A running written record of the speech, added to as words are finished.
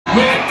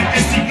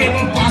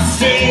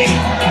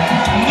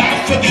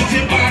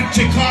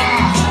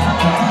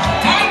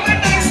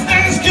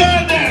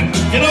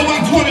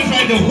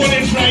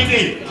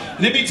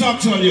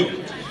talk to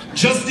you.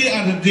 Just the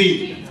other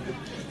day,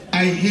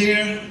 I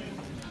hear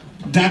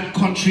that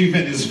country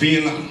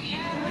Venezuela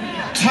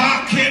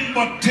talking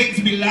but things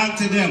belong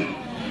to them.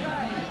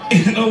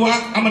 You know what?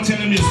 I'm gonna tell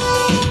them this.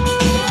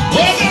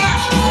 Oh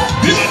gosh!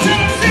 You gonna tell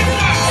them this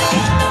man?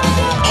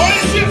 All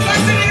this shit back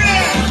in the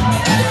air!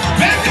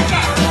 Back the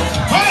back!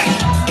 Hey!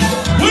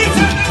 What you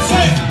tell them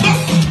say? Look!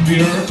 We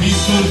are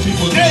peaceful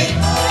people. Hey!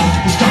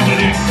 We struggle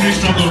in, we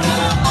struggle.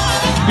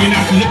 We're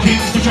not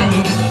looking for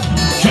trouble.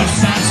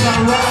 Just answer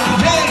wrong.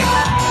 Hey!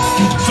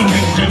 So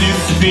when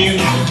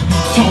Venezuela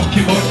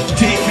talking about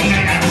taking a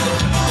hand,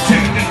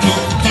 tell them to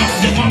fuck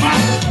the mama.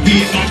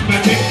 We not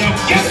gonna take them.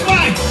 Guess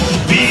why?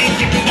 We ain't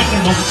giving up the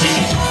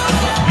mountain.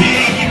 We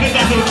ain't giving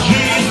up the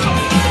trees.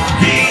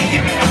 We ain't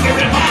giving up the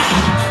river.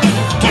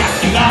 That's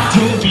the lot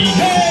to be.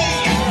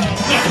 Hey!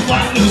 Not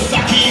one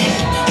Lusaki.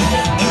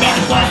 Not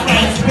one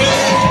rice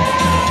bay.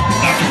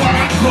 Not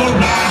one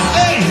Cora.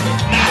 Hey!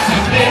 Not a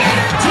better.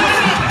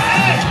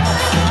 Hey!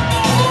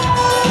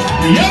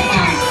 Yeah,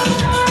 man!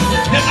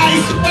 The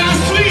ice was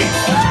sweet.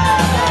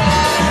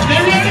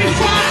 They're really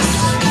fast.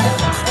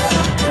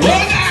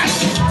 Oh gosh!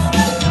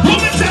 Who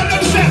will tell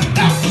themselves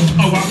now?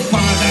 Our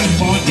fathers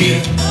born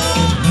here.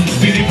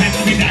 We repent,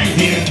 we die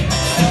here.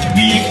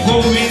 We ain't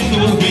going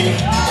nowhere.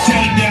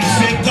 Tell them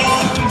sit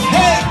down.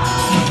 Hey!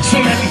 So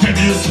let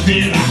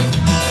Venezuela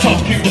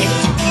talking about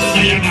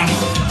Diana.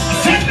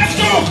 Tell them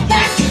so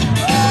what?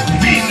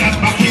 We not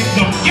backing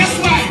down. Guess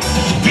why?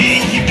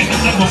 We ain't giving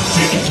up the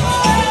mountain.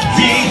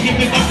 We ain't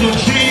giving up the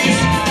trees.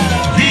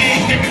 We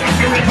ain't giving up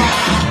the river.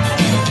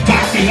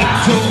 That's the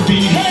lot to be.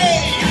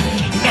 Hey!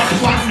 Not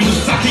one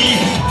Lusaki.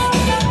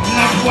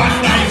 Not one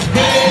nice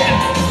bed.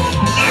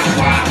 Not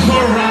one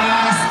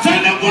chorus.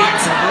 Tell them what?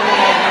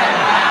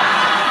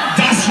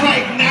 That's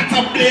right, not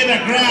a blade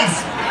of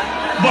grass.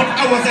 But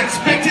I was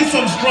expecting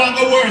some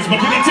stronger words, but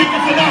we didn't take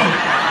it for now.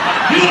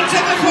 You don't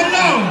take it for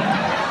now.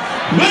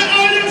 Well,